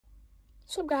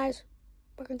What's up, guys?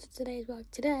 Welcome to today's vlog.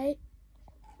 Today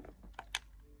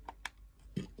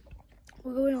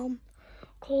we're going on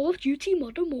Call of Duty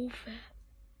Modern Warfare.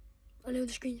 I know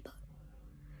the screen's back.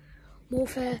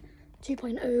 Warfare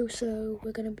 2.0, so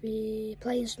we're gonna be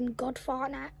playing some God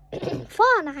Fortnite.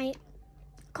 Fortnite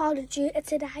Call of Duty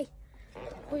today.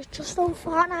 We're just on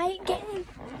Fortnite getting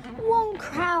 1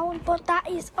 crown, but that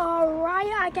is alright,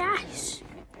 I guess.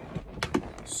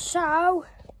 So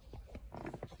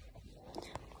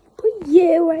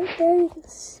you right there, you can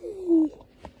see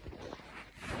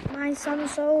my son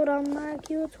sold on my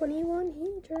Q21.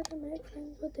 He tried to make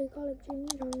friends with the Call of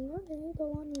Duty on what they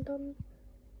go on and done.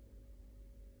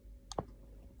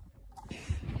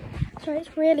 So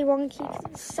it's really wonky because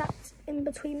it's sat in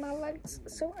between my legs,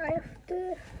 so I have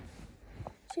to,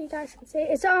 so you guys can see.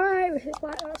 It's alright with his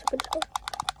light, that's a good job.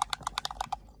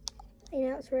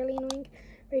 Yeah, it's really annoying.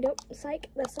 Read up, psych,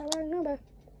 that's the wrong number.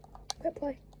 Quit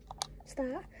play.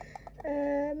 Start.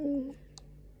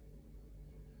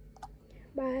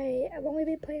 I've only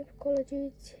been playing for Call of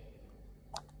Duty.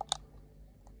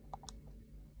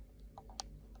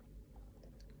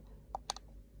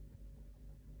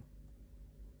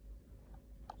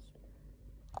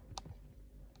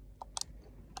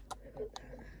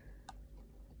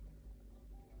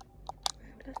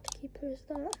 I'd have to keep her as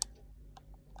that.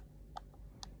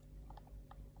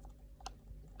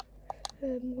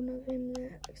 One of him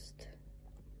next.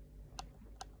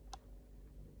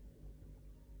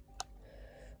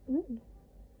 Ooh.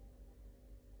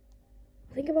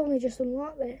 I think I've only just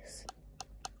unlocked this.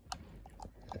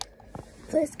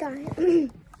 This guy.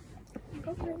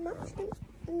 Not very much.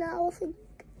 Now I think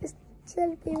it's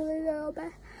 10 people a little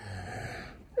bit.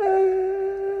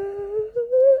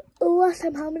 Last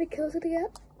time, how many kills did I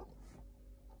get?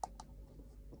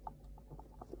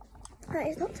 Right,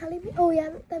 it's not telling me. Oh yeah,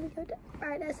 there we go.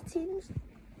 Right, there's the teams.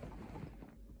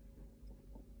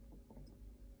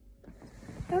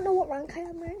 I don't know what rank I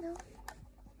am right now.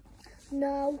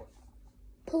 No.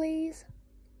 Please.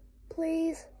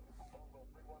 Please.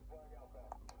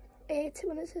 I hate it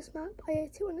when it's this map. I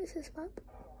hate it when it's this map.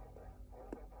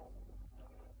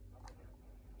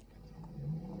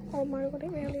 Oh my god,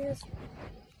 it really is.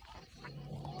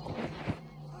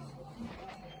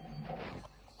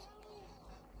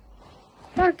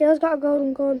 That girl's got a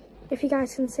golden gun, if you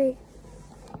guys can see.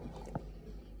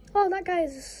 Oh, that guy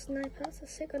is a sniper. That's a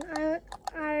sick gun.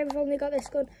 I've only got this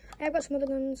gun. I've got some other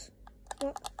guns.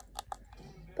 What?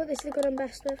 But this is the gun I'm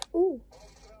best with. Ooh.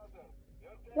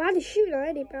 Why are they shooting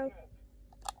already, bro?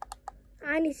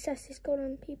 I need to test this gun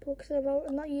on people because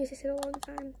I've not used this in a long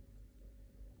time.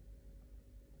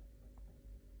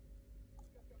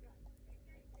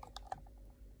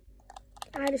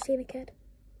 I just seen a kid.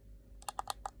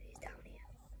 He's down here.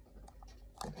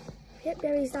 Yep,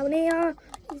 there he's down here.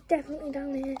 He's definitely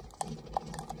down here.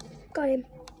 Got him.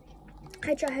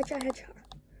 Headshot, headshot, headshot.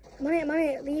 I'm on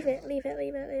it. Leave it.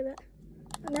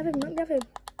 I never him.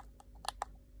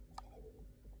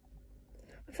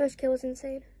 My first kill was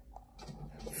insane.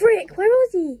 Frick, where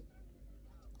was he?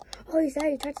 Oh, he's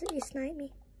there. He tried to snipe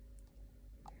me.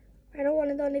 I don't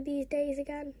want one of these days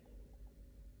again.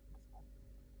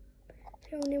 I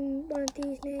don't want one of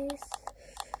these days.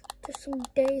 Just some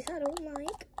days I don't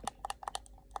like.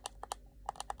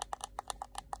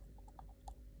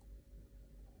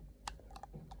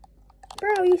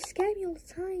 Bro, you scare me all the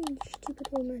time, you stupid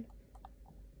woman.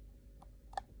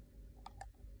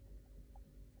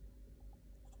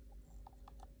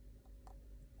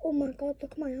 Oh my god,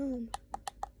 look at my arm.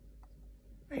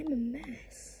 I'm a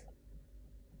mess.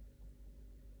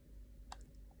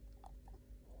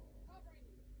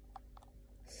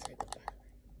 Sick of that.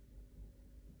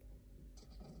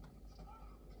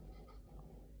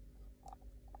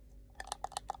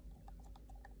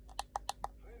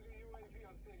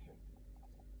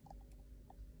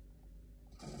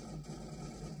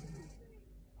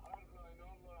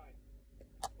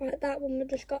 Right, that one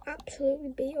just got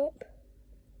absolutely beat up.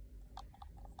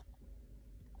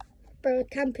 Bro,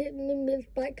 camping with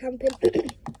like camping.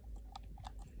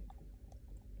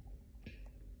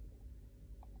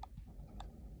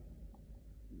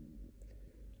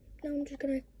 Now I'm just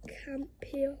gonna camp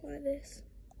here like this.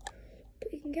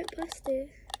 But you can get past it.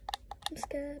 I'm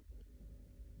scared.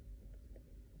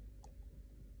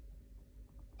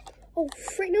 Oh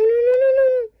frick, no.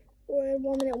 Or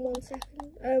 1 minute and 1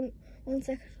 second. 1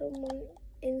 second, someone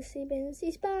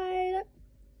Incy spider.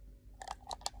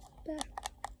 There.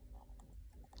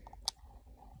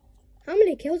 How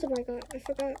many kills have I got? I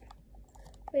forgot.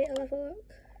 Wait, I'll have a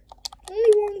look.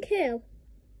 Only 1 kill.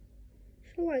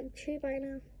 Should like 2 by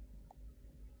now.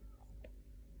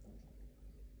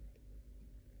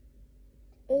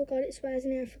 Oh god, it swears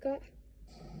in here, I forgot.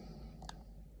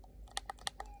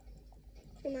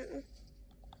 Doesn't matter.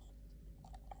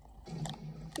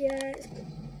 Yeah, it's...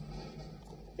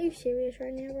 Are you serious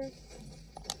right now, bro?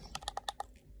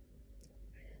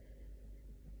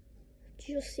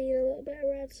 Just see a little bit of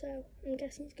red, so I'm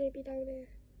guessing it's going to be down here.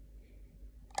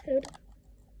 Hello there.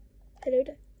 Hello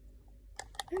there.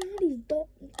 I don't know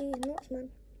these nuts, man.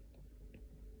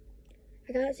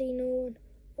 I can't see no one.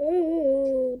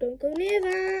 Oh, don't go near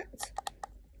that.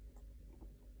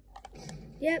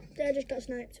 Yep, I just got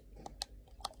sniped.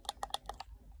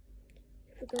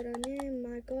 If we go down here,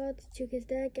 my god, 2 kids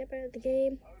there, get back of the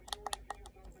game.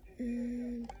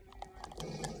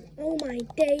 Oh my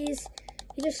days.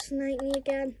 He just sniped me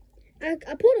again. I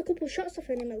pulled a couple shots off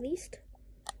on him at least.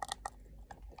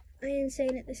 I ain't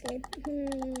insane at this game.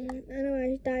 I know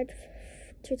I died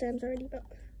 2 times already, but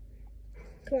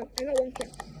come on, I got 1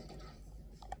 kill.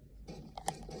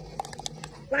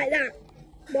 Like that.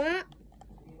 What?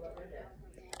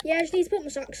 Yeah, I just need to put my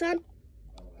socks on.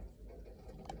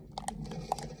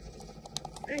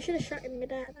 I should have shot him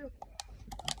mid-air though.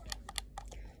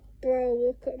 Bro,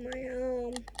 look at my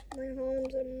arm. My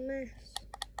arm's a mess.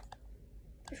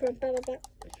 Just run back.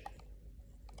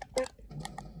 Back.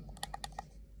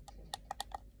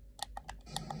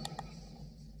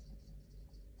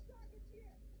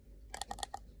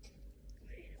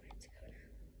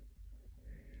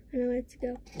 I know where to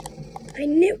go. I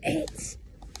knew it!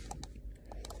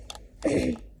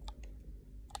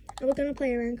 I was gonna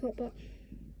play a rank up, but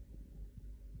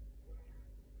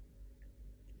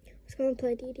let's go and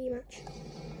play a DD match.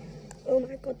 Oh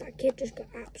my god, that kid just got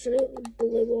absolutely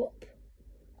blew up.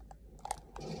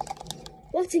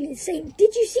 What an insane,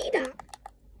 did you see that?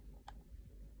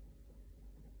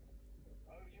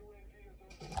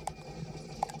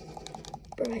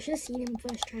 Bro, I should have seen him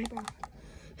first try, bro.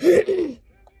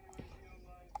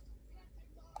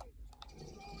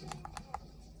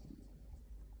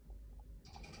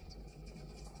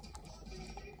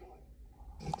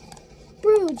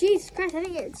 Bro, Jesus Christ, I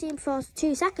didn't get to see him for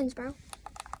 2 seconds, bro.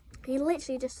 He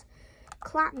literally just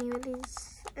clapped me with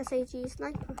his SAG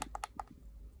sniper.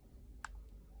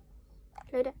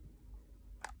 Load it.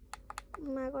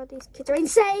 Oh my god, these kids are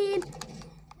insane!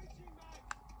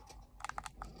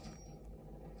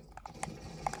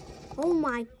 Oh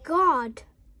my god.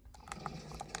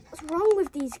 What's wrong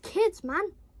with these kids,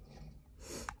 man?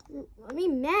 I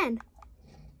mean, men.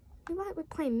 You like we're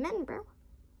playing men, bro.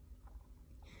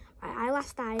 Right, I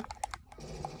last died.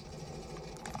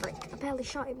 Frick, I barely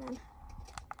shot him then.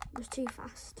 It was too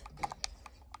fast.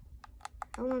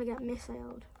 I don't want to get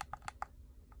missiled.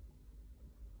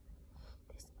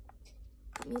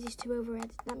 That means he's 2 over here.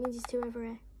 That means he's 2 over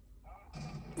here.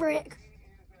 Frick!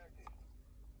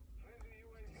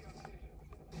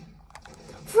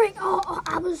 Frick! Oh,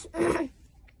 I was...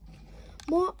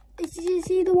 What? Did you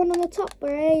see the one on the top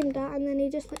where I aimed at and then he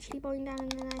just literally boinged down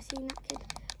and then I seen that kid?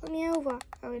 Let me over.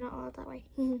 Oh, we're not allowed that way.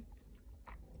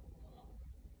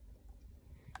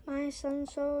 My son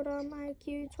sold on my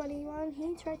Q21.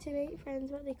 He tried to make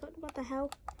friends, but they couldn't. What the hell?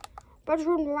 Bro, just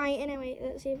run right anyway.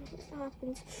 Let's see if it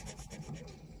happens.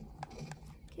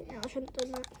 Okay, no, I shouldn't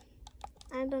have done that.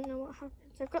 I don't know what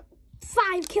happens. I've got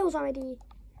 5 kills already.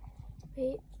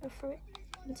 Wait, I'll throw it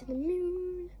into the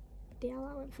moon. The hell,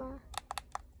 that went far.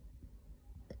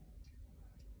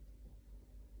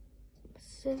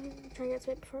 So, try and get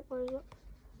to it before it blows up.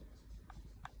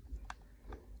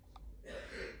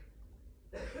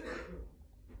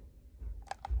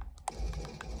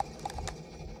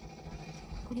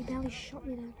 God, he barely shot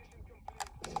me then.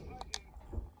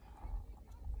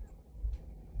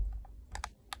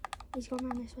 He's going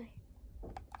around this way.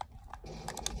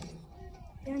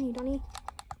 Behind you, Donnie.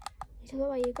 You tell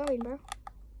where you're going, bro.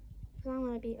 Because I'm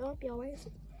going to beat up your ways.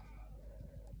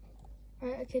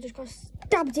 Right, okay, just got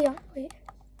stabbed here. Wait.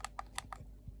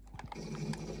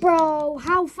 Bro,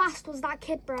 how fast was that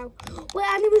kid, bro? Well,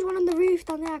 and there was one on the roof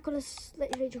down there. I could have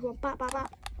literally just gone back. Right,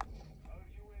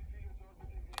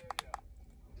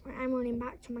 I'm running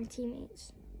back to my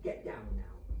teammates. Get down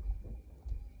now.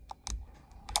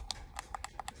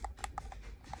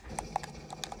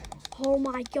 Oh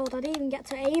my god, I didn't even get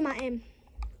to aim at him.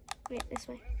 Wait, this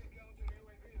way.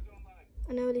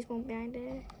 I know there's one behind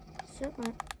there. So,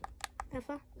 right.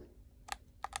 Ever.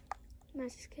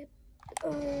 Nice kid.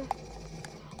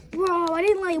 Bro, I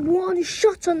didn't like 1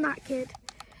 shot on that kid.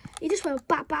 He just went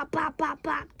back,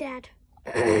 dead.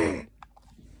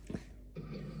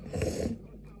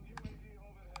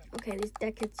 Okay, these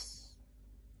dead kids.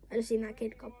 I just seen that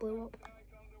kid got blew up.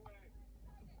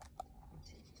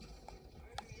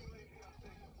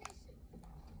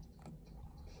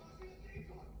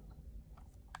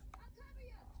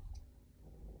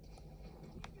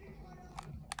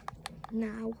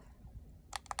 now.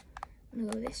 I'm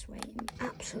gonna go this way and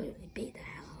absolutely beat the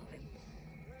hell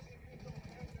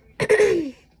out of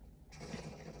him.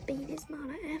 Beat this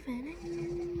mother effing.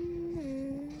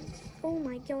 Oh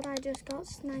my god, I just got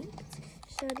sniped.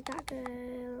 So did that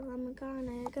girl. I'm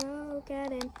gonna go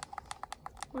get him.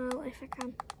 Well, if I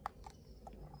can.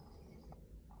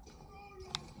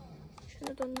 Shouldn't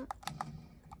have done that.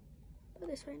 Go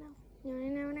this way now. No.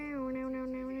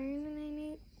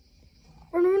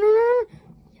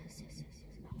 Yes.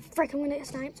 Frick, I'm gonna get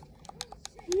sniped.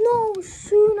 No, as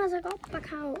soon as I got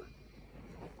back out.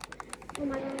 Oh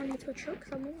my god, I need to a truck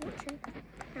because I'm not watching.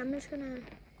 Yeah, I'm just gonna.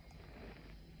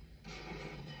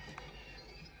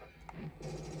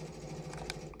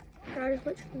 I just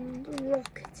literally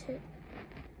rocket it.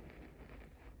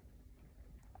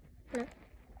 No.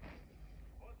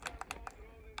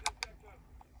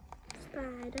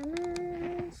 Spider-Man.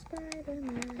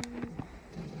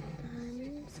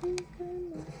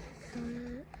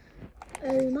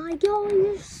 Oh my god,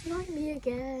 you sniped me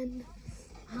again.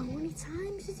 How many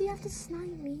times does he have to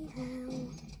snipe me? Hell.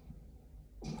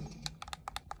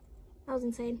 That was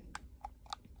insane.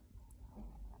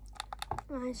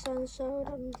 My son so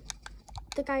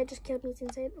the guy who just killed me is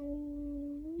insane.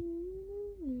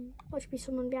 Watch me,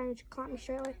 someone behind me should clap me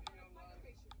straight away.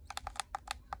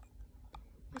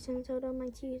 My son told on my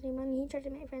Tuesday man, he tried to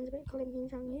make friends with calling King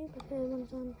Chong Yu, but there was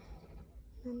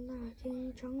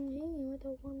King Chong Yu with a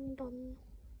one done.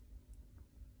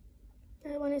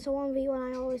 When it's a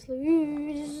 1v1, I always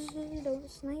lose. Don't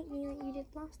snipe me like you did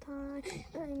last time.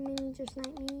 I mean, just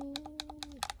snipe me.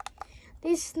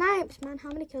 These snipes, man. How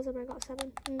many kills have I got?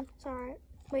 7. It's alright.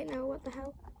 Wait, no, what the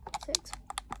hell? 6.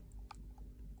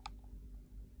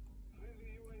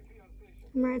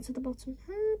 I'm right to the bottom.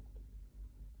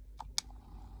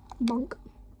 Bonk.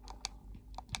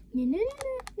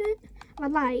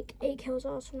 I'd like 8 kills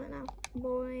or something now.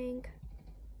 Boing.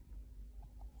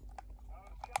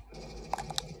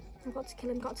 I've got to kill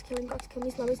him, got to kill him.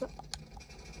 He's low, he's low.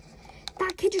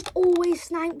 That kid just always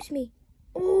snipes me.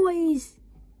 Always.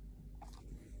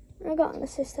 I got an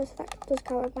assist, so that does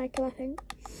count as my kill, I think.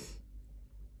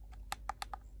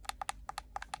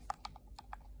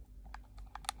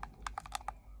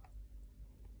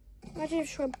 Imagine if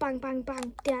she went bang, bang,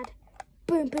 bang, dead.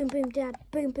 Boom, boom, boom, dead.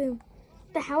 Boom, boom.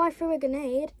 The hell, I threw a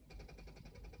grenade.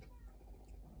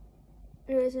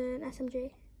 It was an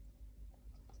SMG.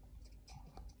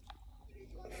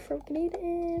 Throw a grenade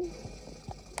in.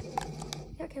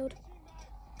 Got killed.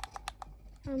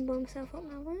 I'm blowing myself up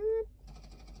now.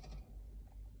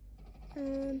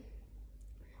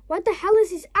 What the hell is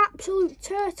this absolute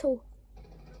turtle?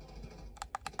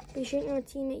 You're shooting your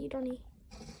teammate, you Donny.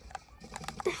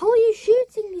 What the hell are you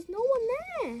shooting? There's no one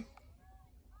there.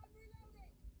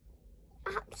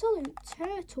 Absolute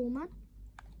turtle, man.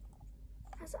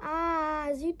 That's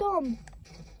ass, you dumb.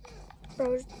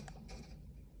 Bro,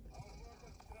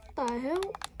 the hell?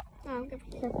 Oh,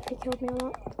 he killed me a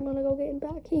lot. I'm gonna go get him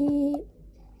back.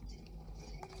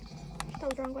 That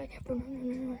was the wrong way.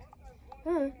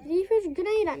 No. Did he throw a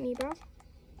grenade at me, bro?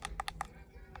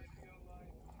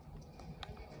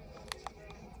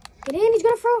 Get in, he's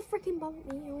gonna throw a freaking bomb at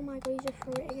me. Oh my god, he just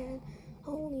threw it again.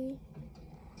 Holy.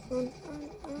 Oh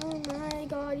my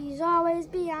god, he's always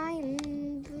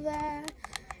behind there.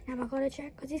 Now I gotta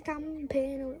check because he's camping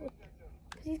a little.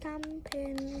 Because he's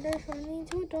camping. They're running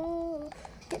to a door.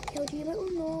 Get killed, you little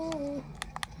no.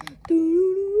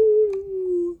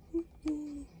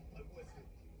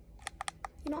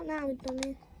 Not now,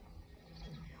 dummy.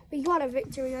 We got a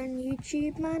victory on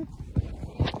YouTube, man.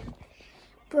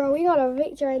 Bro, we got a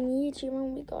victory on YouTube,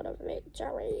 man. We got a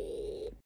victory.